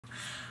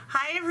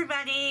Hi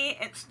everybody,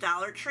 it's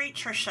Dollar Tree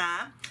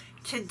Tricia.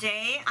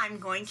 Today I'm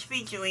going to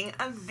be doing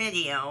a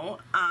video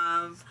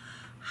of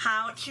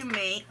how to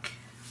make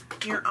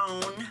your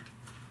own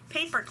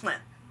paperclip.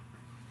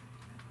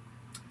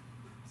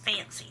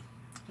 Fancy.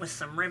 With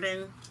some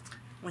ribbon,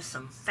 with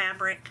some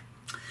fabric.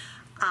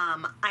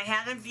 I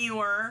had a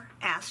viewer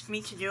ask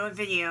me to do a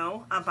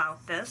video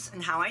about this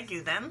and how I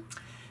do them.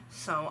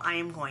 So I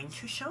am going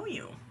to show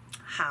you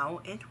how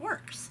it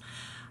works.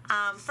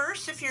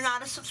 First, if you're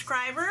not a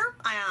subscriber,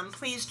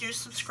 please do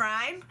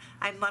subscribe.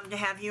 I'd love to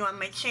have you on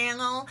my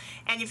channel.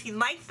 And if you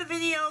like the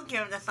video,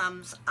 give it a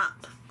thumbs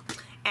up.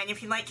 And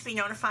if you'd like to be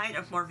notified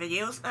of more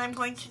videos that I'm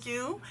going to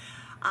do,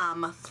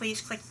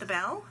 please click the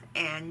bell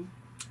and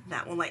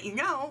that will let you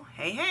know,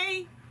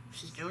 hey,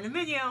 she's doing a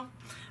video.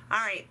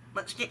 Alright,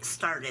 let's get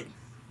started.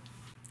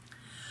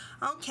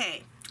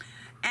 Okay,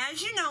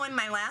 as you know, in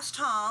my last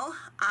haul,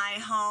 I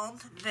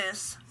hauled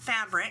this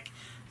fabric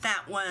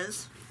that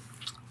was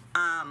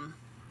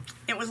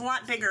it was a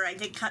lot bigger. I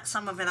did cut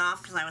some of it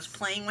off because I was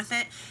playing with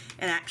it.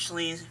 And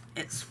actually,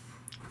 it's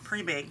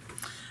pretty big.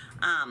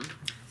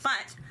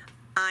 But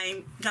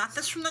I got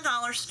this from the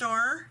dollar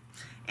store.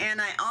 And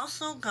I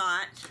also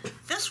got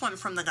this one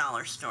from the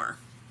dollar store.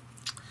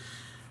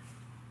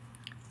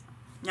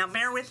 Now,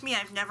 bear with me.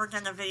 I've never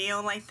done a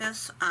video like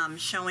this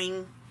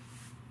showing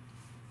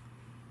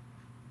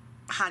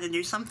how to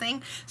do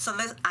something. So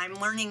I'm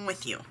learning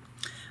with you.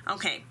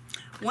 Okay,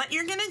 what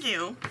you're going to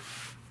do,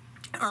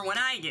 or what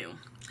I do,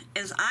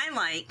 is I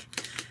like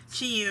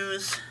to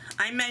use,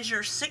 I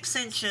measure 6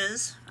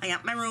 inches. I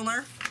got my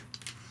ruler.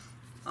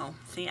 Oh,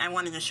 see, I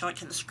wanted to show it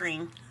to the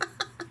screen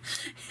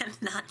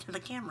and not to the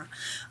camera.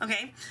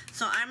 Okay,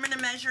 so I'm going to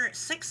measure it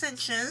 6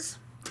 inches,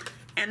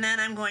 and then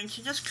I'm going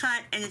to just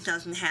cut, and it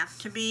doesn't have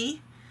to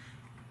be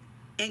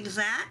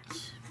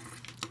exact.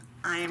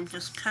 I am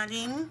just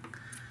cutting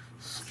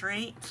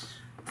straight.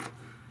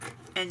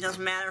 And it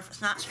doesn't matter if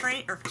it's not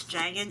straight or if it's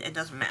jagged, it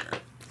doesn't matter,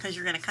 because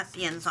you're going to cut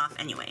the ends off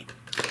anyway.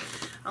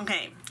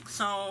 Okay,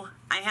 so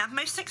I have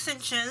my 6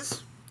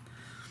 inches.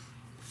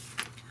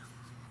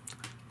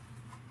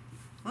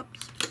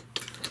 Whoops.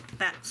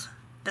 That's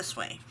this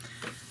way.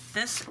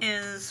 This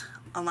is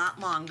a lot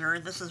longer.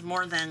 This is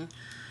more than,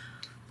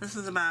 this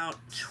is about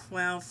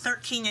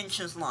 13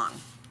 inches long.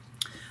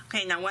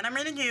 Okay, now what I'm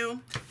going to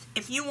do,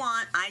 if you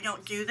want, I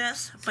don't do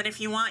this, but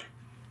if you want,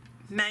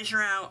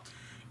 measure out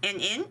an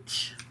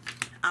inch.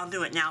 I'll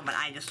do it now, but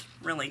I just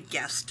really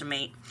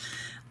guesstimate.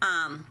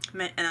 And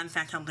in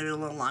fact, I'll do it a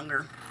little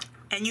longer.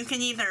 And you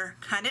can either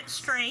cut it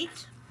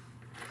straight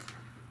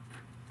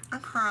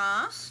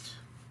across,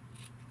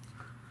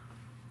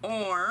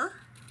 or,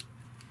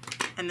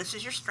 and this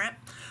is your strip,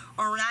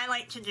 or what I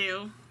like to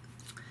do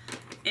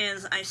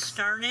is I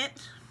start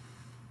it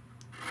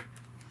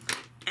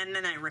and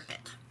then I rip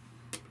it.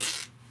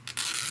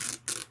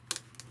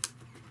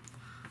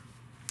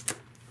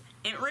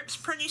 It rips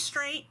pretty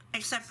straight,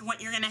 except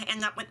what you're going to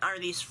end up with are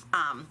these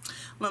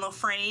little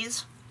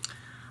frays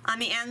on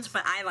the ends,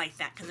 but I like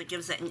that because it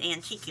gives it an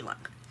antique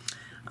look.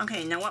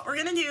 Okay, now what we're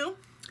going to do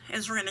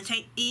is we're going to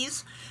take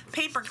these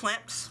paper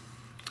clips.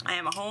 I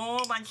have a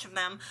whole bunch of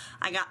them.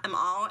 I got them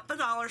all at the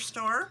dollar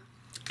store,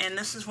 and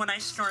this is what I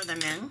store them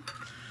in.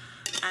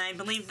 And I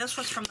believe this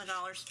was from the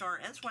dollar store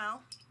as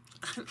well.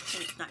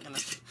 It's not going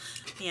to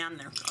be on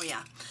there. Oh,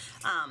 yeah.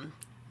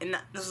 And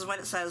this is what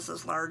it says,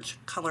 those large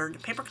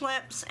colored paper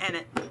clips, and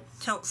it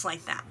tilts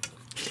like that.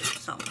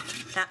 So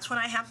that's what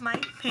I have my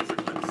paper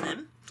clips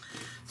in.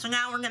 So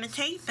now we're going to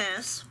take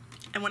this,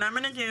 and what I'm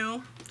going to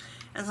do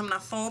is I'm going to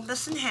fold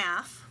this in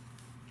half.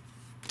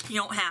 You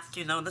don't have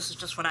to, though. This is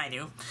just what I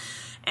do.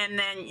 And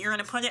then you're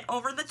going to put it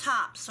over the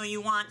top. So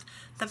you want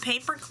the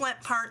paper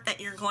clip part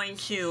that you're going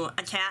to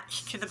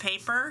attach to the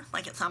paper,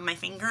 like it's on my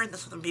finger.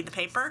 This would be the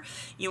paper.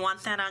 You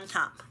want that on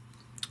top.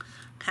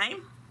 Okay?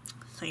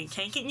 So you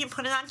take it and you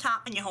put it on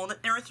top and you hold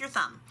it there with your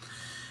thumb.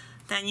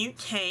 Then you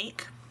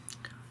take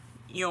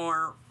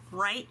your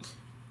right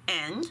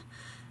end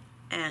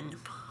and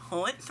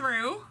pull it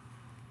through.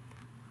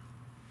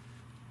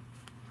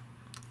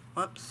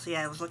 Whoops, see,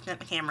 I was looking at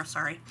the camera,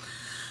 sorry.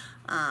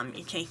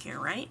 You take your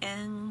right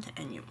end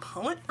and you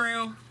pull it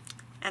through,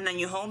 and then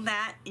you hold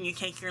that and you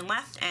take your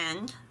left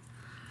end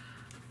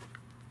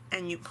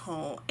and you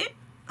pull it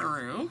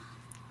through.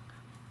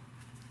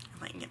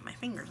 If I can get my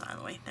fingers out of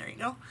the way. There you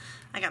go.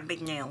 I got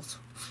big nails.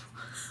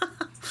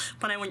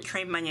 But I wouldn't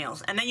trade my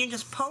nails. And then you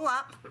just pull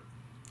up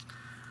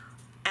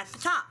at the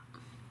top.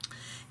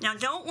 Now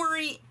don't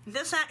worry,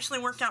 this actually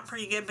worked out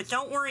pretty good, but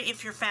don't worry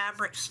if your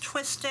fabric's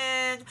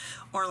twisted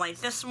or like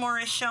this more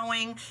is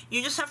showing.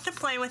 You just have to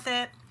play with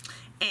it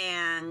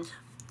and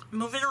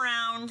move it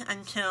around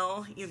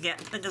until you get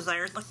the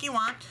desired look you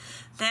want.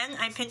 Then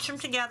I pinch them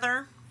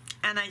together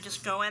and I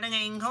just go at an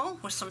angle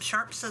with some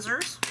sharp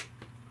scissors.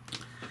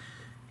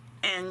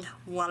 And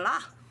voila!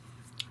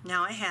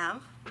 Now I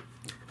have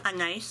a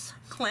nice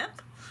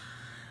clip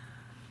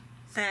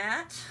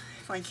that,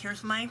 like,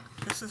 here's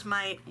this is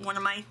one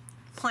of my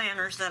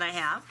planners that I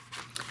have.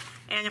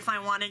 And if I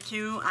wanted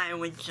to, I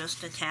would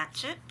just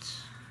attach it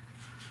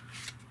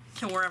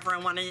to wherever I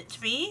wanted it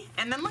to be.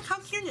 And then look how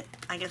cute it,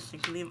 I guess you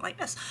can leave it like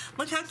this.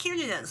 Look how cute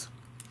it is.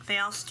 They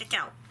all stick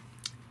out.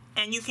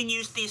 And you can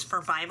use these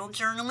for Bible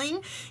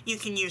journaling. You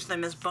can use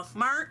them as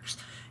bookmarks.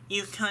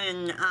 You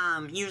can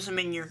use them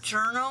in your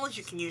journals.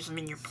 You can use them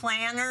in your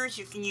planners.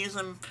 You can use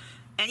them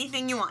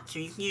anything you want to.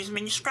 You can use them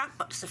in your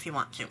scrapbooks if you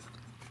want to.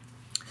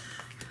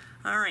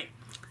 Alright,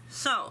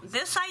 so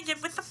this I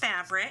did with the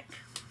fabric.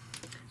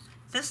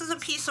 This is a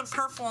piece of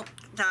purple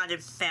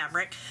dotted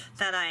fabric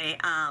that I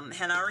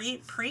had already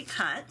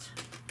pre-cut.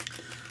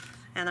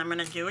 And I'm going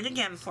to do it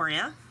again for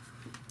you.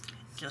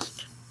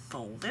 Just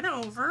fold it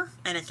over,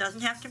 and it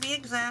doesn't have to be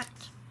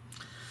exact.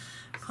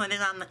 Put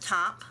it on the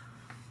top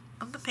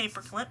of the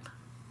paper clip.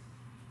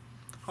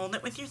 Hold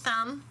it with your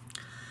thumb.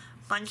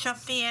 Bunch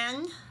up the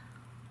end.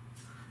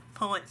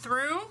 Pull it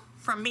through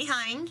from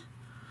behind.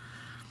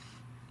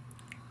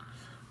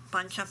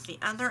 Bunch up the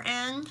other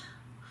end.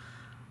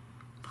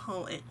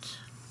 Pull it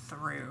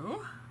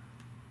through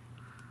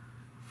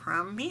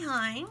from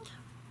behind.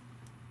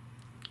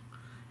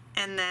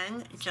 And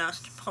then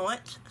just pull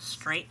it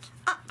straight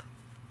up.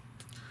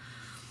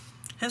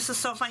 This is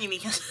so funny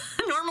because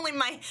normally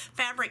my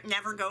fabric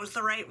never goes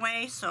the right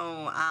way,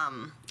 so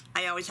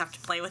I always have to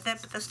play with it,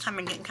 but this time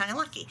I'm getting kind of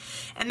lucky.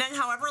 And then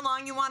however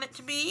long you want it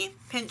to be,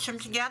 pinch them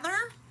together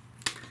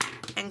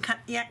and cut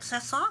the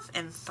excess off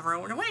and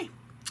throw it away.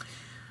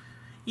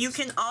 You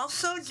can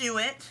also do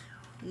it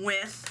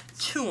with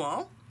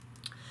tulle.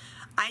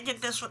 I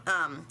did this with,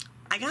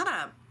 I got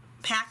a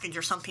package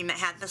or something that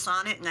had this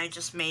on it, and I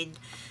just made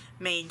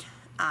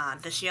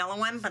this yellow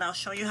one, but I'll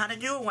show you how to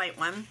do a white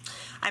one.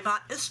 I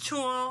bought this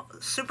tulle,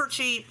 super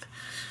cheap.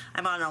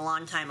 I bought it a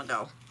long time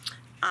ago.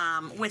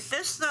 With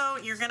this though,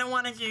 you're going to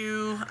want to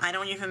do, I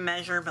don't even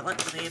measure, but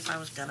let's see if I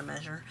was going to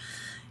measure.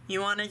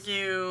 You want to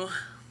do,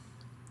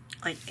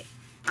 like,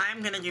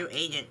 I'm going to do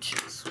 8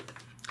 inches.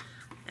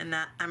 And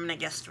that, I'm going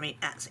to guesstimate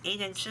that's 8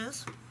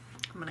 inches.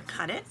 I'm going to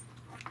cut it.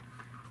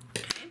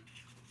 Okay.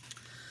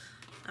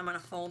 I'm going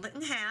to fold it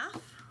in half.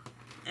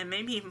 And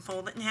maybe even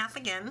fold it in half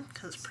again,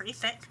 because it's pretty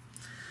thick.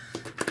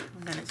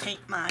 I'm going to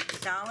take my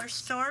dollar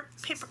store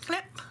paper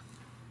clip.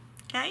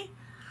 Okay.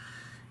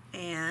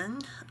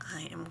 And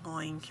I am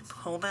going to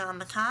hold it on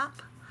the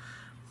top,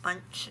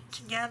 bunch it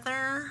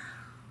together,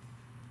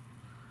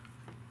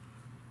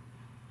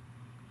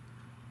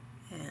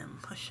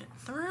 and push it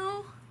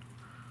through.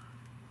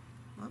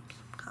 Whoops,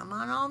 come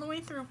on all the way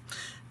through.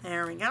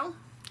 There we go.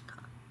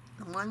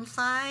 One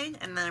side,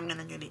 and then I'm going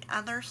to do the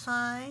other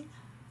side.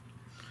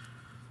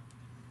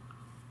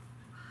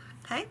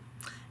 Okay,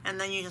 and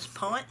then you just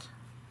pull it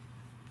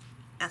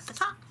at the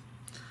top.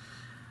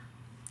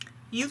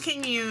 You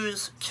can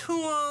use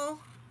tulle,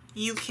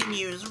 you can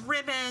use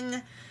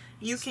ribbon,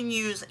 you can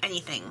use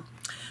anything.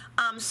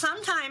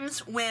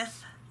 Sometimes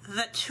with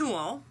the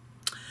tulle,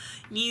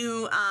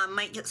 you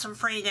might get some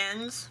frayed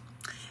ends,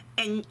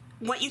 and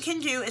what you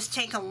can do is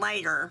take a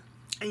lighter,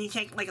 and you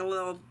take like a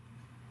little,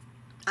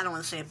 I don't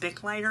want to say a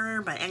Bic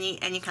lighter, but any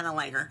kind of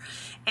lighter,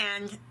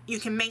 and you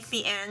can make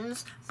the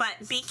ends,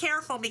 but be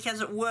careful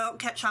because it will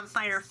catch on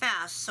fire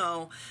fast,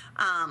 so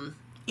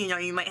you know,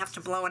 you might have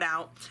to blow it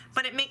out,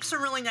 but it makes a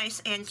really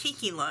nice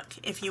antique-y look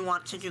if you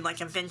want to do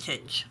like a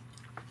vintage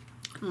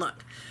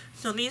look.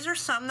 So these are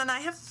some that I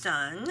have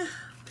done.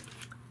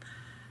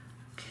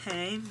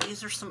 Okay,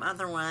 these are some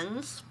other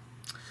ones.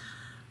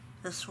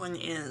 This one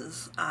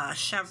is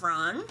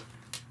chevron.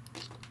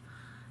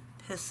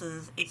 This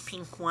is a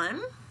pink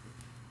one.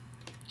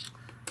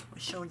 I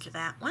showed you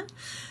that one.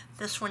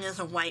 This one is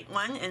a white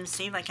one, and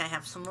see, like I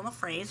have some little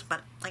frays,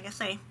 but like I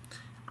say,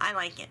 I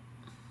like it.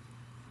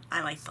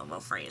 I like the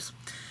little frays.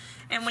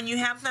 And when you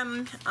have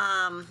them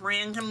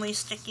randomly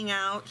sticking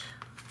out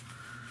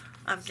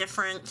of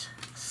different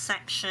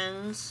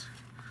sections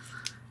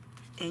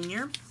in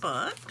your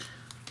book,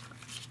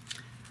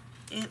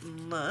 it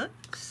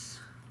looks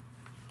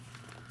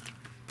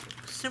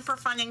super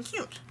fun and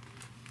cute.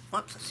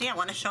 Whoops, see, I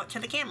want to show it to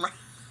the camera.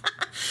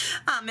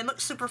 It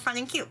looks super fun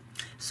and cute.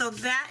 So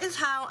that is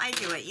how I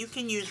do it. You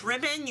can use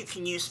ribbon, you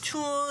can use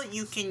tulle,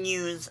 you can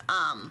use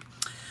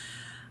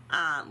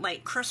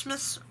like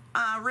Christmas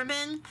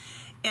ribbon.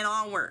 It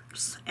all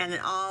works, and it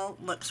all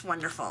looks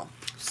wonderful.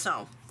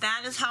 So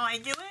that is how I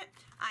do it.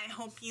 I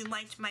hope you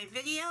liked my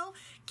video.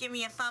 Give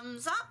me a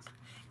thumbs up,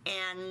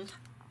 and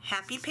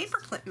happy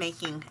paperclip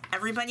making.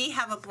 Everybody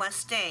have a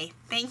blessed day.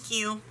 Thank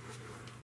you.